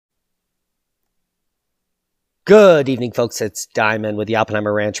Good evening, folks. It's Diamond with the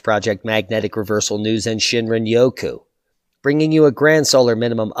Oppenheimer Ranch Project Magnetic Reversal News and Shinrin Yoku, bringing you a grand solar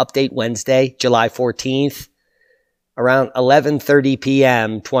minimum update Wednesday, July 14th, around 11:30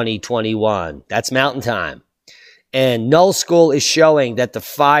 p.m. 2021. That's Mountain Time. And Null School is showing that the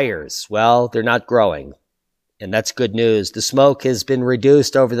fires, well, they're not growing. And that's good news. The smoke has been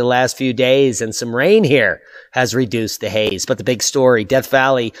reduced over the last few days, and some rain here has reduced the haze. But the big story, Death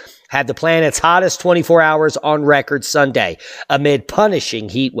Valley had the planet's hottest 24 hours on record Sunday amid punishing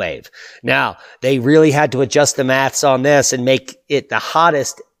heat wave. Now, they really had to adjust the maths on this and make it the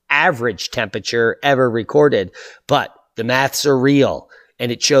hottest average temperature ever recorded. But the maths are real,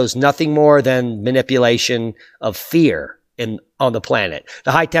 and it shows nothing more than manipulation of fear on the planet.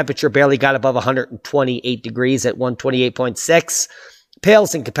 The high temperature barely got above 128 degrees at 128.6,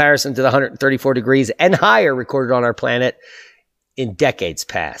 pales in comparison to the 134 degrees and higher recorded on our planet in decades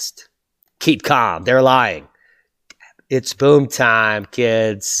past. Keep calm. They're lying. It's boom time,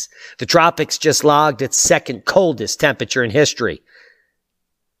 kids. The tropics just logged its second coldest temperature in history.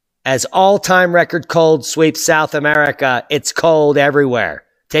 As all-time record cold sweeps South America, it's cold everywhere.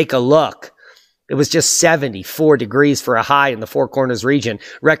 Take a look. It was just 74 degrees for a high in the Four Corners region.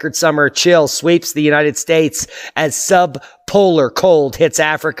 Record summer chill sweeps the United States as subpolar cold hits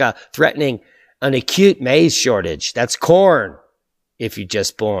Africa, threatening an acute maize shortage. That's corn, if you're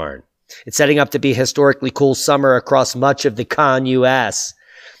just born. It's setting up to be a historically cool summer across much of the U.S.,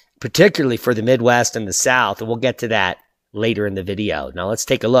 particularly for the Midwest and the South, and we'll get to that later in the video. Now let's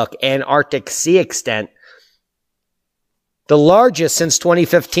take a look. Antarctic sea extent, the largest since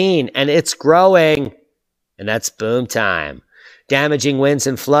 2015, and it's growing, and that's boom time. Damaging winds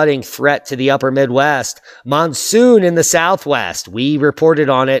and flooding threat to the upper Midwest. Monsoon in the Southwest. We reported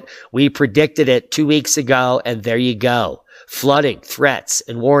on it. We predicted it 2 weeks ago, and there you go. Flooding threats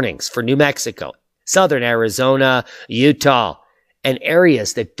and warnings for New Mexico, southern Arizona, Utah, and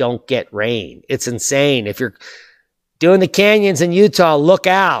areas that don't get rain. It's insane. If you're doing the canyons in Utah, look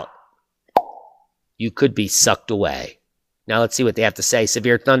out. You could be sucked away. Now let's see what they have to say.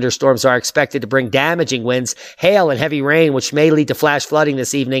 Severe thunderstorms are expected to bring damaging winds, hail, and heavy rain, which may lead to flash flooding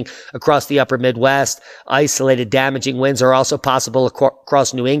this evening across the upper Midwest. Isolated damaging winds are also possible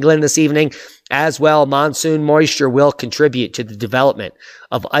across New England this evening. As well, monsoon moisture will contribute to the development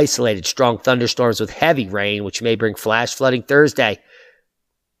of isolated strong thunderstorms with heavy rain, which may bring flash flooding Thursday,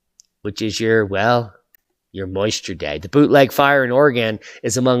 which is your moisture day. The bootleg fire in Oregon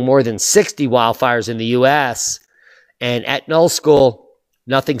is among more than 60 wildfires in the U.S., and at Null School,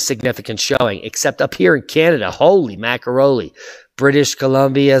 nothing significant showing, except up here in Canada. Holy macaroni. British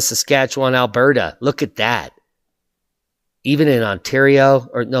Columbia, Saskatchewan, Alberta. Look at that. Even in Ontario,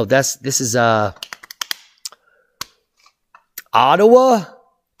 or no, this is Ottawa,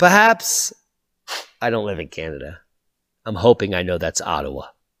 perhaps? I don't live in Canada. I'm hoping I know that's Ottawa.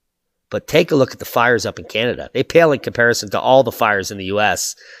 But take a look at the fires up in Canada. They pale in comparison to all the fires in the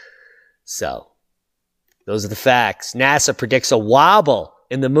U.S. So those are the facts. NASA predicts a wobble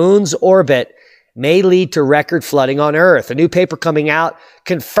in the moon's orbit may lead to record flooding on Earth. A new paper coming out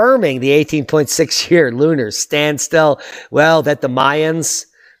confirming the 18.6-year lunar standstill. Well, that the Mayans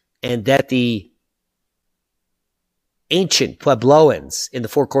and that the ancient Puebloans in the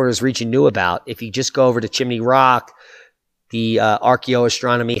Four Corners region knew about. If you just go over to Chimney Rock, the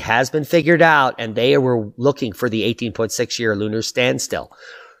archaeoastronomy has been figured out, and they were looking for the 18.6-year lunar standstill,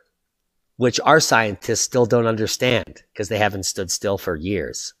 which our scientists still don't understand because they haven't stood still for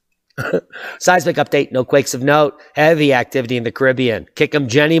years. Seismic update, no quakes of note. Heavy activity in the Caribbean. Kick 'em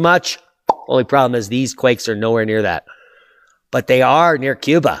Jenny much? Only problem is these quakes are nowhere near that. But they are near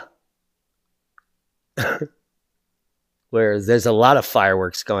Cuba, where there's a lot of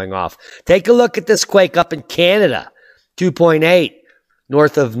fireworks going off. Take a look at this quake up in Canada. 2.8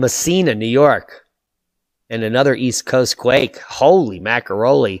 north of Messina, New York. And another East Coast quake. Holy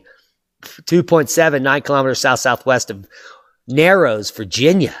macaroni. 2.7, 9 kilometers south-southwest of Narrows,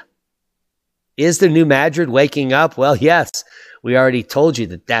 Virginia. Is the New Madrid waking up? Well, yes. We already told you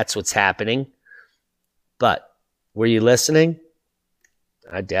that that's what's happening. But were you listening?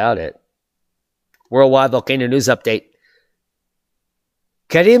 I doubt it. Worldwide volcano news update.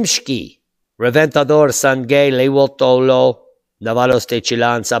 Karimshki, Reventador Sangay Lewotolo, Navalos de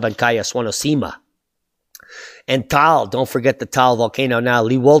Chilan, Sabancaya, Swanosima. And Tal, don't forget the Tal volcano now,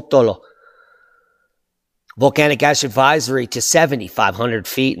 Liwoltolo. Volcanic ash advisory to 7,500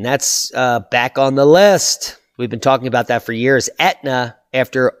 feet, and that's back on the list. We've been talking about that for years. Etna,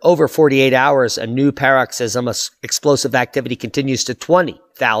 after over 48 hours, a new paroxysm of explosive activity continues to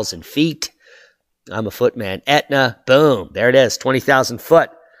 20,000 feet. I'm a footman. Etna, boom, there it is, 20,000 foot.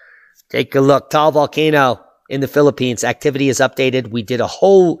 Take a look. Tal volcano in the Philippines. Activity is updated. We did a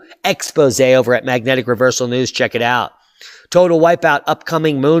whole expose over at Magnetic Reversal News. Check it out. Total wipeout,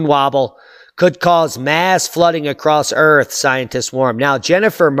 upcoming moon wobble could cause mass flooding across Earth, scientists warn. Now,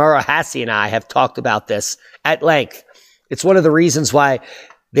 Jennifer Murahasi and I have talked about this at length. It's one of the reasons why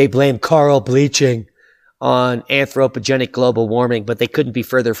they blame coral bleaching on anthropogenic global warming, but they couldn't be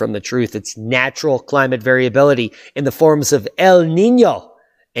further from the truth. It's natural climate variability in the forms of El Nino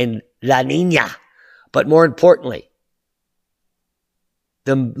and La Nina. But more importantly,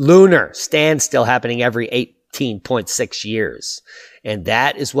 the lunar standstill happening every 18.6 years. And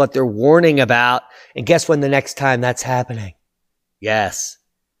that is what they're warning about. And guess when the next time that's happening? Yes.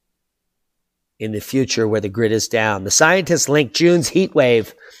 In the future where the grid is down. The scientists link June's heat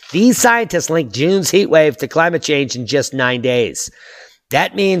wave. These scientists link June's heat wave to climate change in just 9 days.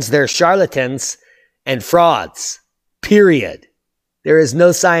 That means they're charlatans and frauds. Period. There is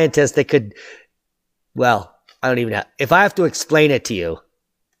no scientist that could, well, I don't even know. If I have to explain it to you,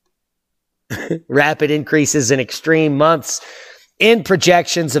 rapid increases in extreme months in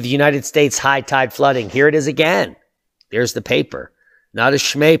projections of United States high tide flooding. Here it is again. There's the paper. Not a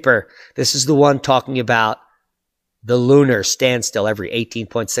schmaper. This is the one talking about the lunar standstill every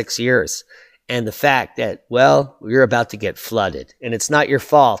 18.6 years. And the fact that, well, you're about to get flooded. And it's not your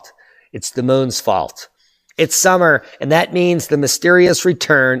fault. It's the moon's fault. It's summer, and that means the mysterious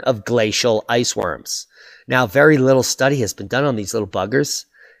return of glacial ice worms. Now, very little study has been done on these little buggers.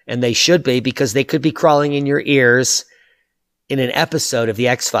 And they should be, because they could be crawling in your ears in an episode of The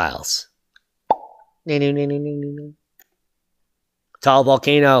X-Files. Tall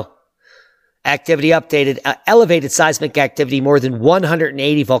volcano. Activity updated. Elevated seismic activity. More than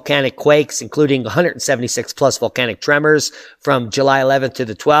 180 volcanic quakes, including 176 plus volcanic tremors from July 11th to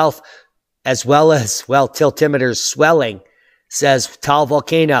the 12th, as well as, well, tiltimeter swelling, says Tall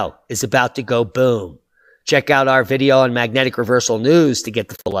volcano is about to go boom. Check out our video on Magnetic Reversal News to get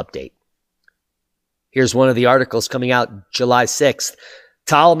the full update. Here's one of the articles coming out July 6th.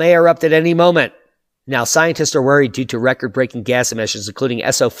 Tall may erupt at any moment. Now, scientists are worried due to record-breaking gas emissions, including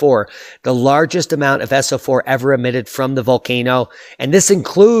SO4, the largest amount of SO4 ever emitted from the volcano. And this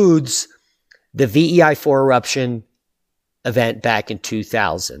includes the VEI-4 eruption event back in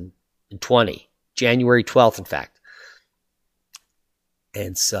 2020, January 12th, in fact.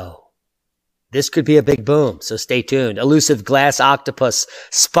 And so this could be a big boom, so stay tuned. Elusive glass octopus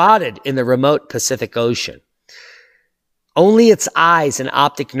spotted in the remote Pacific Ocean. Only its eyes and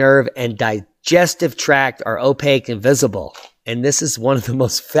optic nerve and digestive tract are opaque and visible. And this is one of the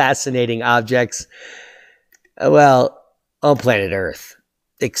most fascinating objects, well, on planet Earth,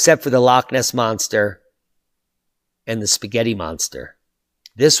 except for the Loch Ness Monster and the Spaghetti Monster.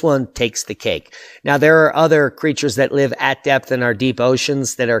 This one takes the cake. Now, there are other creatures that live at depth in our deep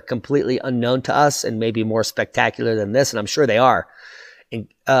oceans that are completely unknown to us and maybe more spectacular than this, and I'm sure they are.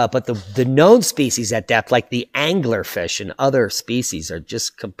 But the known species at depth, like the anglerfish and other species, are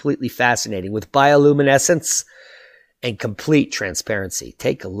just completely fascinating with bioluminescence and complete transparency.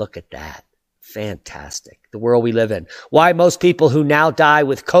 Take a look at that. Fantastic. The world we live in. Why most people who now die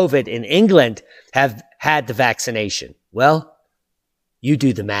with COVID in England have had the vaccination. Well, you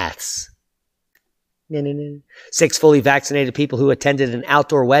do the maths. 6 fully vaccinated people who attended an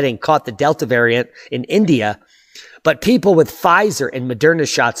outdoor wedding caught the Delta variant in India, but people with Pfizer and Moderna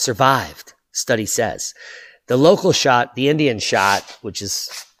shots survived, study says. The local shot, the Indian shot, which is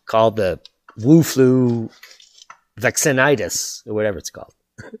called the Wu flu vaccinitis, or whatever it's called.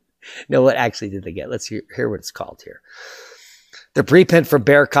 No, what actually did they get? Let's hear what it's called here. The preprint from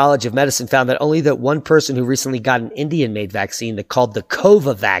Bayer College of Medicine found that only that one person who recently got an Indian-made vaccine that called the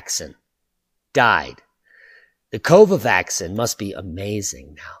Covovaxin died. The Covovaxin must be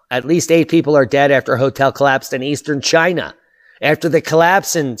amazing now. At least 8 people are dead after a hotel collapsed in eastern China. After the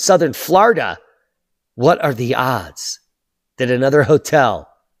collapse in southern Florida, what are the odds that another hotel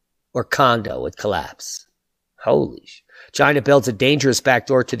or condo would collapse? Holy sh! China builds a dangerous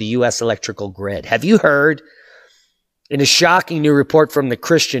backdoor to the U.S. electrical grid. Have you heard? In a shocking new report from the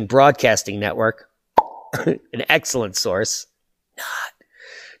Christian Broadcasting Network, an excellent source,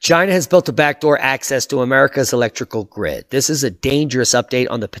 China has built a backdoor access to America's electrical grid. This is a dangerous update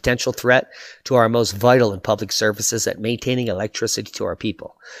on the potential threat to our most vital and public services at maintaining electricity to our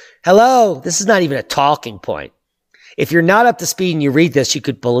people. Hello, this is not even a talking point. If you're not up to speed and you read this, you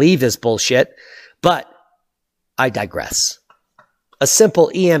could believe this bullshit, but I digress. A simple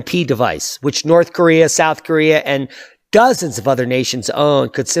EMP device, which North Korea, South Korea, and dozens of other nations own,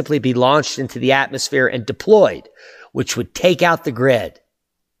 could simply be launched into the atmosphere and deployed, which would take out the grid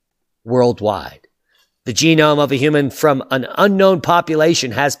worldwide. The genome of a human from an unknown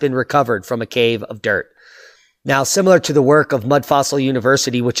population has been recovered from a cave of dirt. Now, similar to the work of Mud Fossil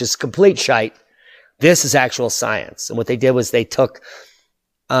University, which is complete shite, this is actual science. And what they did was they took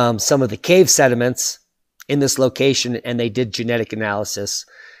some of the cave sediments in this location and they did genetic analysis.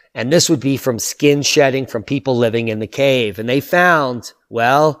 And this would be from skin shedding from people living in the cave. And they found,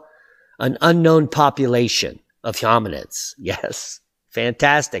 well, an unknown population of hominids. Yes,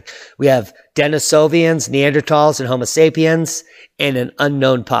 fantastic. We have Denisovians, Neanderthals, and Homo sapiens, and an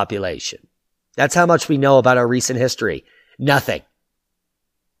unknown population. That's how much we know about our recent history. Nothing.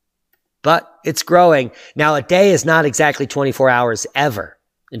 But it's growing. Now, a day is not exactly 24 hours ever.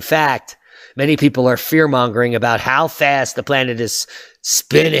 In fact, many people are fear-mongering about how fast the planet is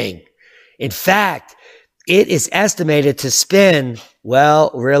spinning. In fact, it is estimated to spin, well,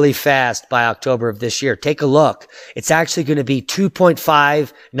 really fast by October of this year. Take a look. It's actually going to be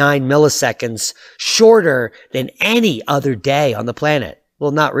 2.59 milliseconds shorter than any other day on the planet.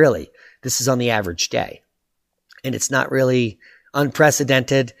 Well, not really. This is on the average day. And it's not really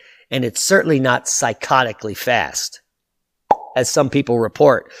unprecedented, and it's certainly not psychotically fast, as some people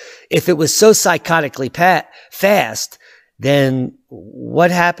report. If it was so psychotically fast, then what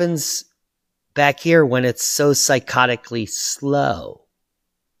happens back here when it's so psychotically slow?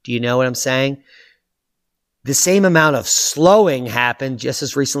 Do you know what I'm saying? The same amount of slowing happened just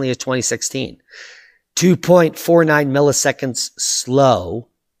as recently as 2016. 2.49 milliseconds slow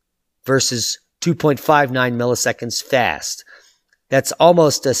versus 2.59 milliseconds fast. That's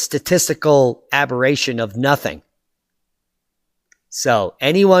almost a statistical aberration of nothing. So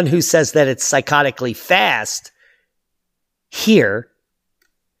anyone who says that it's psychotically fast here,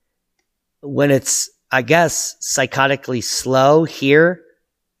 when it's, I guess, psychotically slow here,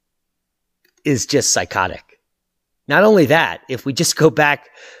 is just psychotic. Not only that, if we just go back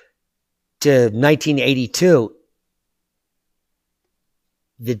to 1982,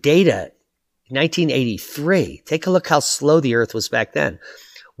 the data, 1983, take a look how slow the Earth was back then.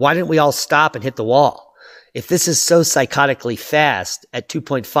 Why didn't we all stop and hit the wall? If this is so psychotically fast at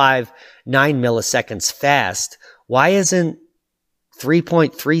 2.59 milliseconds fast, why isn't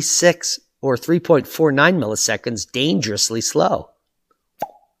 3.36 or 3.49 milliseconds dangerously slow?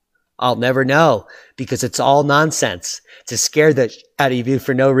 I'll never know because it's all nonsense to scare the out of you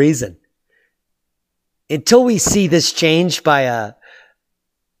for no reason. Until we see this change by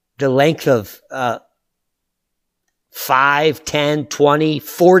the length of 5, 10, 20,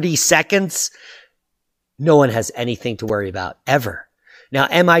 40 seconds, no one has anything to worry about, ever. Now,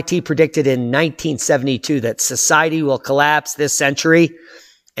 MIT predicted in 1972 that society will collapse this century,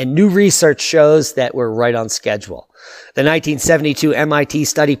 and new research shows that we're right on schedule. The 1972 MIT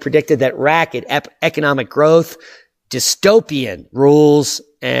study predicted that rapid economic growth, dystopian rules,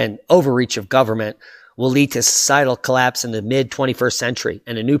 and overreach of government will lead to societal collapse in the mid-21st century.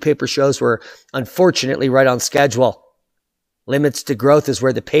 And a new paper shows we're unfortunately right on schedule. Limits to growth is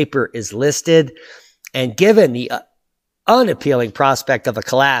where the paper is listed. And given the unappealing prospect of a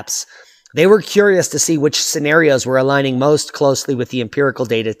collapse, they were curious to see which scenarios were aligning most closely with the empirical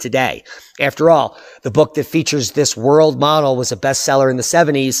data today. After all, the book that features this world model was a bestseller in the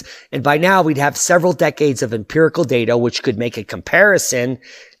 70s, and by now we'd have several decades of empirical data which could make a comparison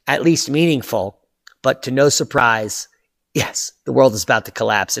at least meaningful. But to no surprise, yes, the world is about to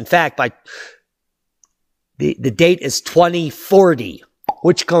collapse. In fact, by the date is 2040,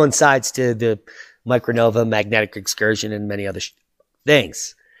 which coincides to the micronova, magnetic excursion, and many other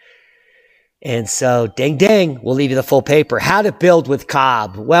things. And so, ding, ding, we'll leave you the full paper. How to build with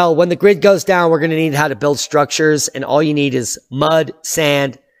cob. Well, when the grid goes down, we're going to need how to build structures, and all you need is mud,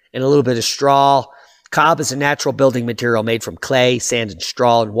 sand, and a little bit of straw. Cob is a natural building material made from clay, sand, and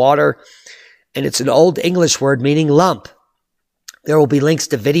straw and water. And it's an old English word meaning lump. There will be links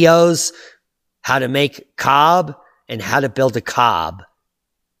to videos, how to make cob, and how to build a cob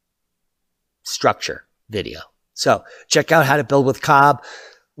structure video. So check out how to build with cob.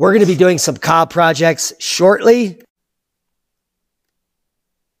 We're going to be doing some cob projects shortly,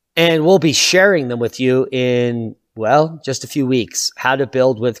 and we'll be sharing them with you in, well, just a few weeks. How to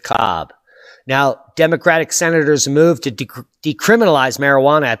build with cob. Now, Democratic senators moved to decriminalize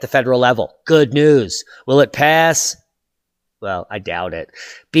marijuana at the federal level. Good news. Will it pass? Well, I doubt it.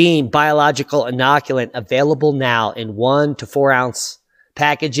 Beam biological inoculant available now in 1 to 4 ounce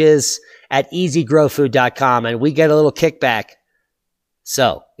packages at easygrowfood.com, and we get a little kickback.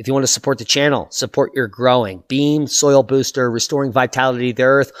 So, if you want to support the channel, support your growing. Beam, soil booster, restoring vitality to the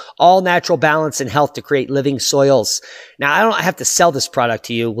earth, all natural balance and health to create living soils. Now, I don't have to sell this product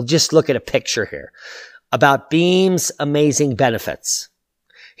to you. We'll just look at a picture here about Beam's amazing benefits.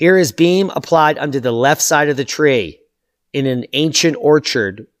 Here is Beam applied under the left side of the tree in an ancient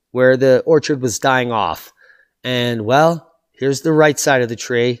orchard where the orchard was dying off. And, well, here's the right side of the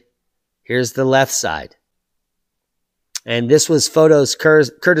tree. Here's the left side. And this was photos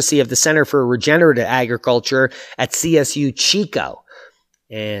courtesy of the Center for Regenerative Agriculture at CSU Chico.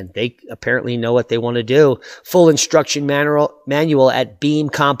 And they apparently know what they want to do. Full instruction manual at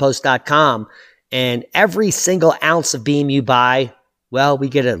beamcompost.com. And every single ounce of beam you buy, well, we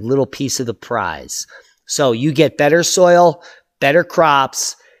get a little piece of the prize. So you get better soil, better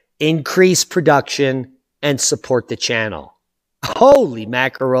crops, increase production, and support the channel. Holy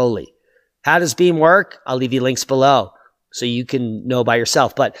macaroni. How does Beam work? I'll leave you links below so you can know by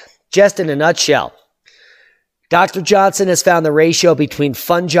yourself. But just in a nutshell, Dr. Johnson has found the ratio between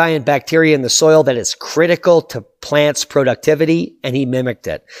fungi and bacteria in the soil that is critical to plants' productivity, and he mimicked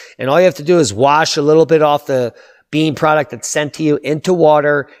it. And all you have to do is wash a little bit off the Beam product that's sent to you into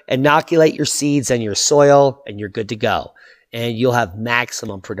water, inoculate your seeds and your soil, and you're good to go. And you'll have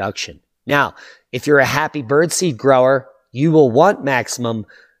maximum production. Now, if you're a happy birdseed grower, you will want maximum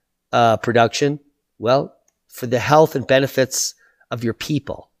production, well, for the health and benefits of your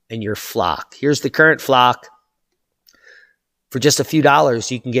people and your flock. Here's the current flock. For just a few dollars,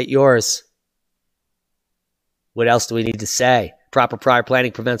 you can get yours. What else do we need to say? Proper prior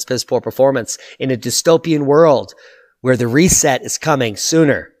planning prevents piss poor performance in a dystopian world where the reset is coming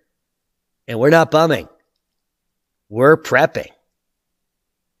sooner. And we're not bumming. We're prepping.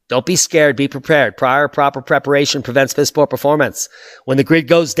 Don't be scared. Be prepared. Prior proper preparation prevents piss poor performance. When the grid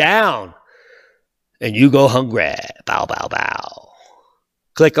goes down and you go hungry, bow, bow, bow.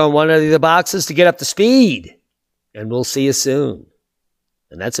 Click on one of the boxes to get up to speed. And we'll see you soon.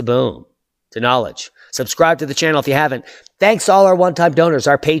 And that's a boom to knowledge. Subscribe to the channel if you haven't. Thanks to all our one-time donors,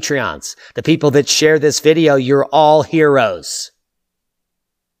 our Patreons, the people that share this video. You're all heroes.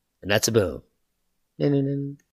 And that's a boom.